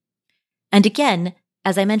 And again,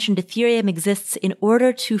 as I mentioned, Ethereum exists in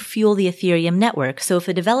order to fuel the Ethereum network. So if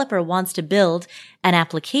a developer wants to build an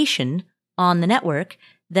application on the network,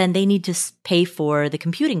 then they need to pay for the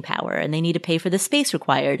computing power and they need to pay for the space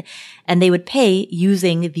required. And they would pay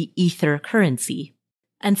using the Ether currency.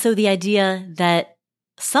 And so the idea that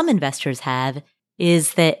some investors have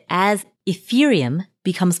is that as Ethereum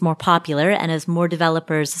becomes more popular and as more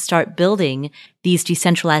developers start building these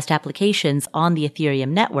decentralized applications on the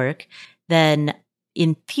Ethereum network, then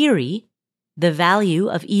in theory, the value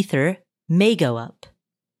of Ether may go up.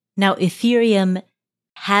 Now, Ethereum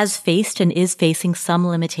has faced and is facing some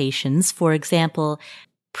limitations. For example,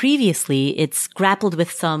 previously, it's grappled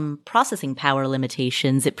with some processing power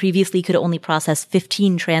limitations. It previously could only process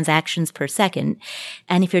 15 transactions per second.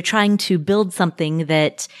 And if you're trying to build something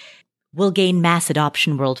that will gain mass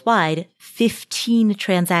adoption worldwide, 15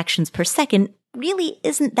 transactions per second really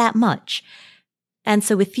isn't that much. And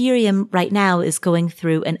so Ethereum right now is going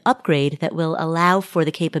through an upgrade that will allow for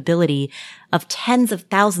the capability of tens of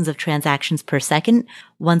thousands of transactions per second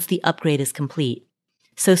once the upgrade is complete.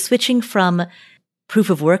 So switching from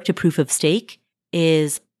proof of work to proof of stake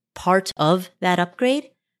is part of that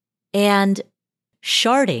upgrade. And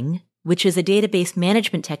sharding, which is a database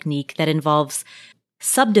management technique that involves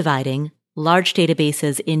subdividing large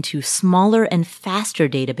databases into smaller and faster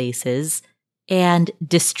databases and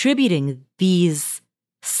distributing these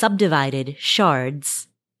subdivided shards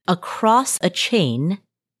across a chain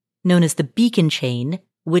known as the beacon chain,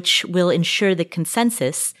 which will ensure the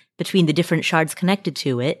consensus between the different shards connected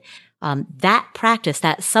to it. That practice,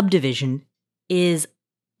 that subdivision, is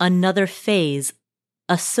another phase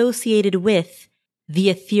associated with the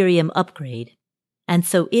Ethereum upgrade. And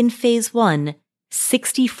so in phase 1,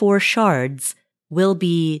 64 shards will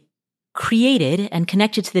be created and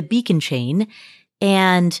connected to the beacon chain.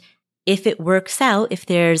 And if it works out, if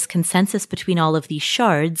there's consensus between all of these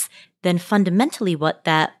shards, then fundamentally what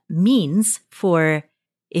that means for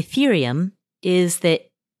Ethereum is that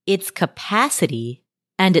its capacity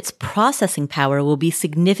and its processing power will be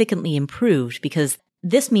significantly improved, because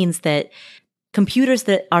this means that computers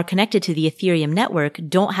that are connected to the Ethereum network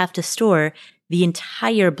don't have to store the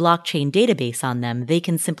entire blockchain database on them. They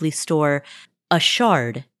can simply store a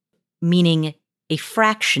shard, meaning a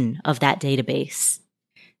fraction of that database.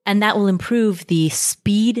 And that will improve the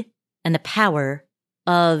speed and the power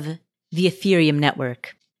of the Ethereum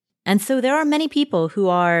network. And so there are many people who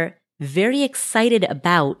are very excited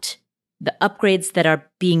about the upgrades that are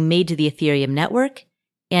being made to the Ethereum network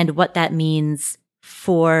and what that means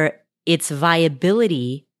for its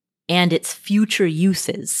viability and its future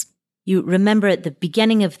uses. You remember at the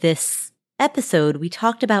beginning of this episode, we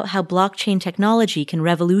talked about how blockchain technology can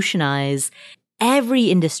revolutionize every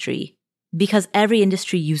industry because every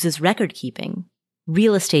industry uses record keeping.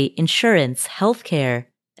 Real estate, insurance, healthcare,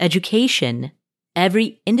 education.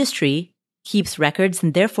 Every industry keeps records,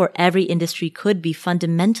 and therefore every industry could be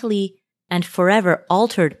fundamentally and forever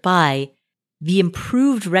altered by the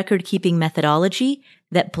improved record-keeping methodology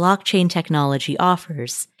that blockchain technology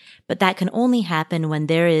offers. But that can only happen when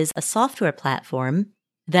there is a software platform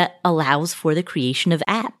that allows for the creation of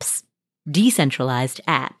apps, decentralized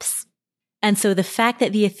apps. And so the fact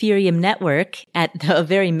that the Ethereum network, at the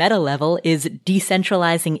very meta level, is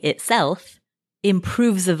decentralizing itself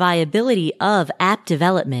improves the viability of app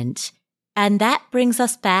development. And that brings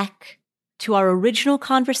us back to our original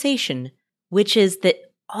conversation, which is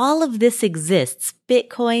that all of this exists.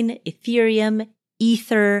 Bitcoin, Ethereum,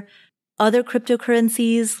 Ether, other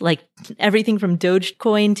cryptocurrencies, like everything from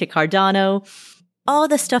Dogecoin to Cardano, all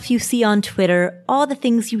the stuff you see on Twitter, all the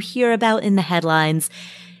things you hear about in the headlines.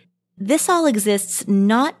 This all exists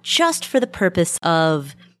not just for the purpose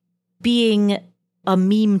of being a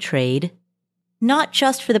meme trade, not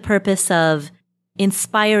just for the purpose of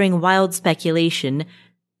inspiring wild speculation.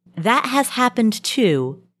 That has happened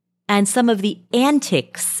too. And some of the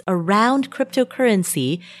antics around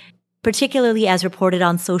cryptocurrency, particularly as reported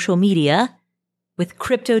on social media, with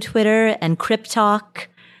crypto Twitter and Cryptalk,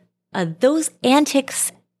 those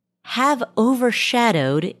antics have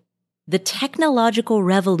overshadowed the technological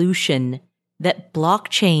revolution that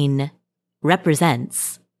blockchain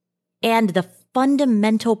represents and the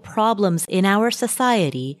fundamental problems in our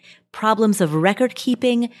society, problems of record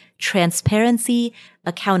keeping, transparency,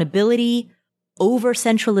 accountability,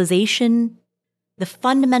 over-centralization, the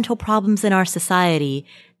fundamental problems in our society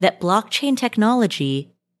that blockchain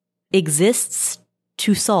technology exists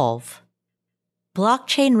to solve.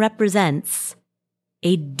 Blockchain represents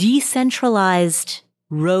a decentralized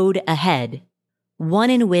road ahead, one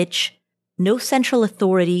in which no central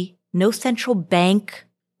authority, no central bank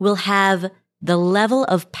will have the level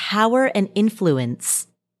of power and influence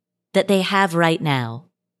that they have right now.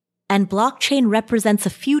 And blockchain represents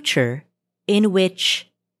a future in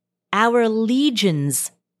which our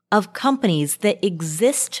legions of companies that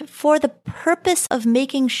exist for the purpose of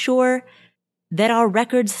making sure that our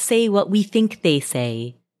records say what we think they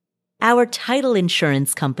say, our title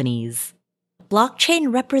insurance companies.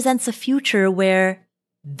 Blockchain represents a future where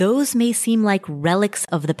those may seem like relics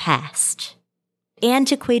of the past,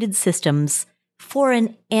 antiquated systems for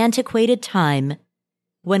an antiquated time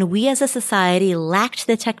when we as a society lacked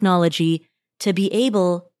the technology to be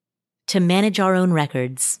able to manage our own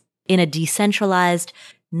records in a decentralized,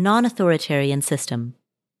 non-authoritarian system.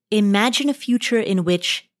 Imagine a future in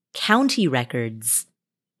which county records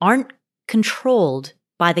aren't controlled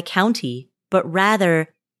by the county, but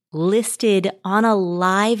rather listed on a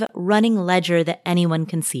live running ledger that anyone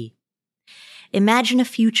can see. Imagine a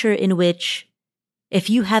future in which if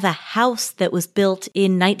you have a house that was built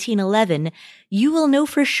in 1911, you will know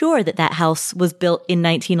for sure that that house was built in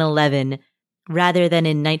 1911 rather than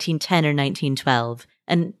in 1910 or 1912.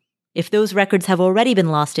 And if those records have already been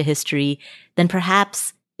lost to history, then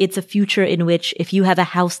perhaps it's a future in which if you have a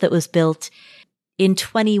house that was built in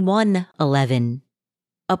 2111,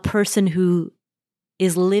 a person who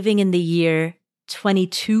is living in the year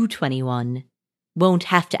 2221 won't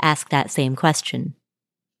have to ask that same question.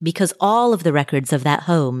 Because all of the records of that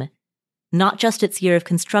home, not just its year of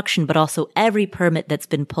construction, but also every permit that's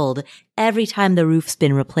been pulled, every time the roof's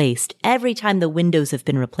been replaced, every time the windows have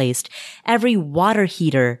been replaced, every water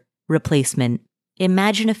heater replacement.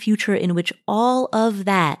 Imagine a future in which all of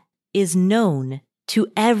that is known to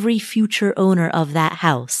every future owner of that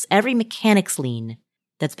house, every mechanic's lien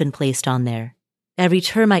that's been placed on there, every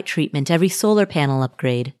termite treatment, every solar panel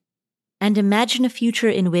upgrade. And imagine a future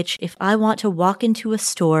in which if I want to walk into a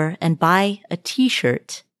store and buy a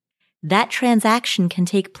t-shirt, that transaction can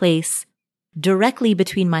take place directly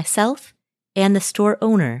between myself and the store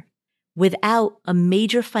owner without a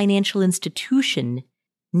major financial institution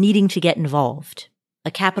needing to get involved.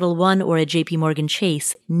 A Capital One or a JP Morgan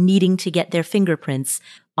Chase needing to get their fingerprints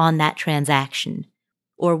on that transaction.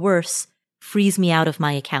 Or worse, freeze me out of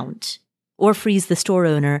my account. Or freeze the store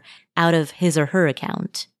owner out of his or her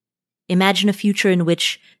account. Imagine a future in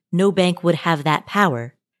which no bank would have that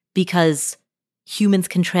power because humans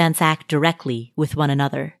can transact directly with one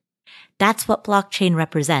another. That's what blockchain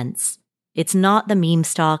represents. It's not the meme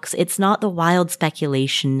stocks. It's not the wild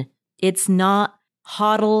speculation. It's not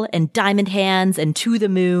HODL and diamond hands and to the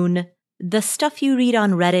moon. The stuff you read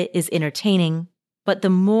on Reddit is entertaining, but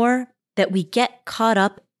the more that we get caught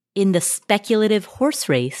up in the speculative horse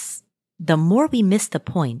race, the more we miss the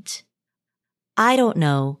point. I don't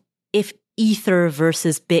know if Ether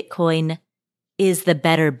versus Bitcoin is the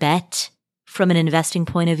better bet from an investing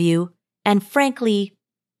point of view. And frankly,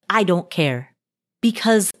 I don't care,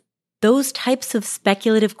 because those types of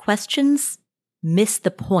speculative questions miss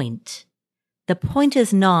the point. The point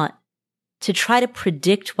is not to try to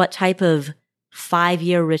predict what type of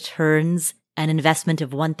 5-year returns an investment of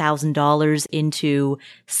 $1,000 into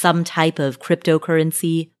some type of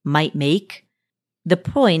cryptocurrency might make. The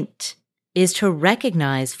point is to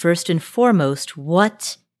recognize first and foremost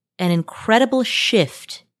what an incredible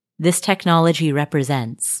shift this technology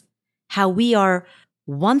represents. How we are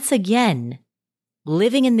once again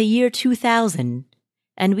living in the year 2000,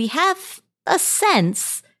 and we have a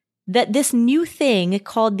sense that this new thing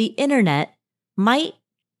called the internet might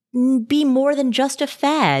be more than just a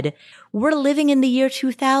fad. We're living in the year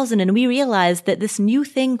 2000 and we realize that this new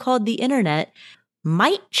thing called the internet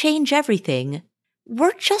might change everything.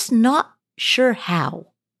 We're just not sure how.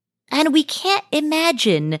 And we can't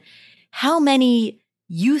imagine how many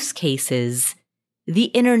use cases the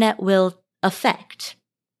internet will affect.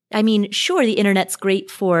 I mean, sure, the internet's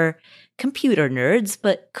great for computer nerds,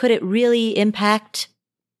 but could it really impact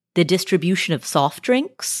the distribution of soft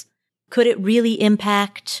drinks? Could it really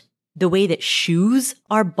impact the way that shoes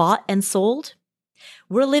are bought and sold?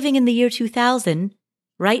 We're living in the year 2000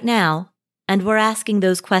 right now, and we're asking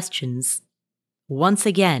those questions. Once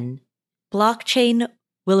again, blockchain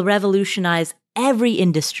will revolutionize every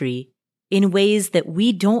industry in ways that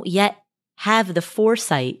we don't yet have the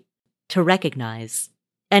foresight to recognize.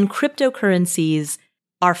 And cryptocurrencies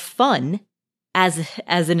are fun as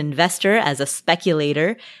an investor, as a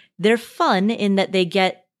speculator. They're fun in that they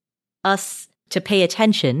get us to pay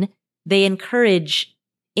attention. They encourage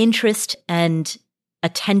interest and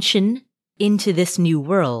attention into this new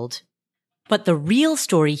world. But the real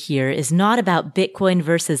story here is not about Bitcoin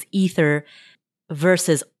versus Ether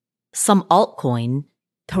versus some altcoin.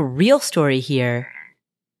 The real story here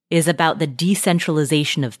is about the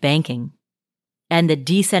decentralization of banking and the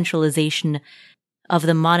decentralization of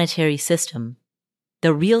the monetary system.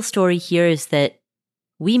 The real story here is that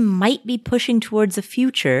we might be pushing towards a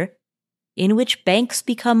future in which banks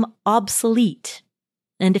become obsolete.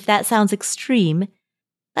 And if that sounds extreme,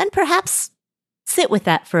 then perhaps sit with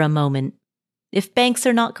that for a moment. If banks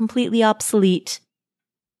are not completely obsolete,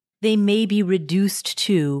 they may be reduced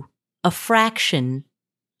to a fraction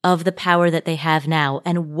of the power that they have now.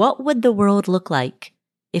 And what would the world look like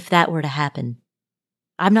if that were to happen?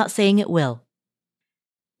 I'm not saying it will,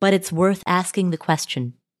 but it's worth asking the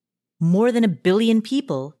question. More than 1 billion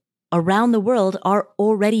people around the world are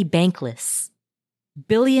already bankless.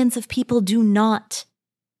 Billions of people do not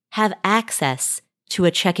have access to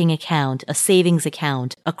a checking account, a savings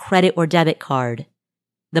account, a credit or debit card.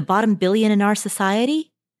 The bottom billion in our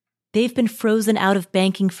society, they've been frozen out of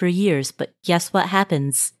banking for years, but guess what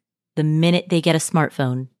happens the minute they get a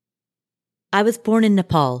smartphone? I was born in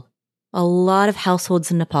Nepal. A lot of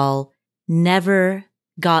households in Nepal never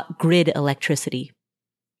got grid electricity.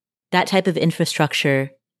 That type of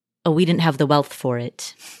infrastructure, we didn't have the wealth for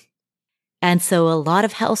it. And so a lot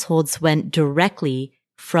of households went directly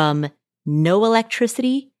from no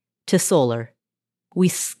electricity to solar. We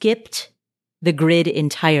skipped the grid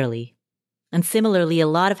entirely. And similarly, a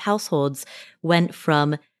lot of households went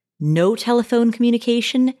from no telephone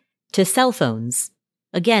communication to cell phones.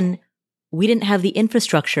 Again, we didn't have the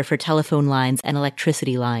infrastructure for telephone lines and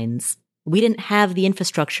electricity lines. We didn't have the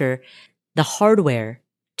infrastructure, the hardware,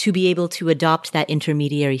 to be able to adopt that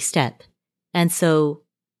intermediary step. And so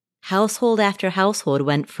household after household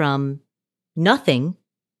went from nothing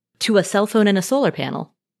to a cell phone and a solar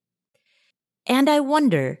panel. And I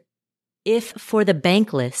wonder if for the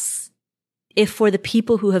bankless, if for the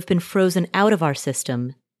people who have been frozen out of our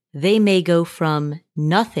system, they may go from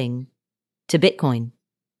nothing to Bitcoin.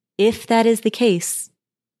 If that is the case,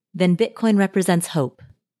 then Bitcoin represents hope.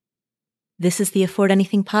 This is the Afford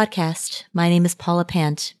Anything podcast. My name is Paula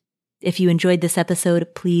Pant. If you enjoyed this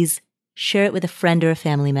episode, please share it with a friend or a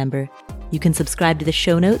family member. You can subscribe to the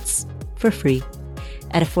show notes for free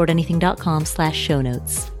at affordanything.com/show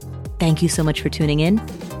notes. Thank you so much for tuning in,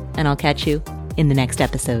 and I'll catch you in the next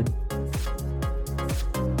episode.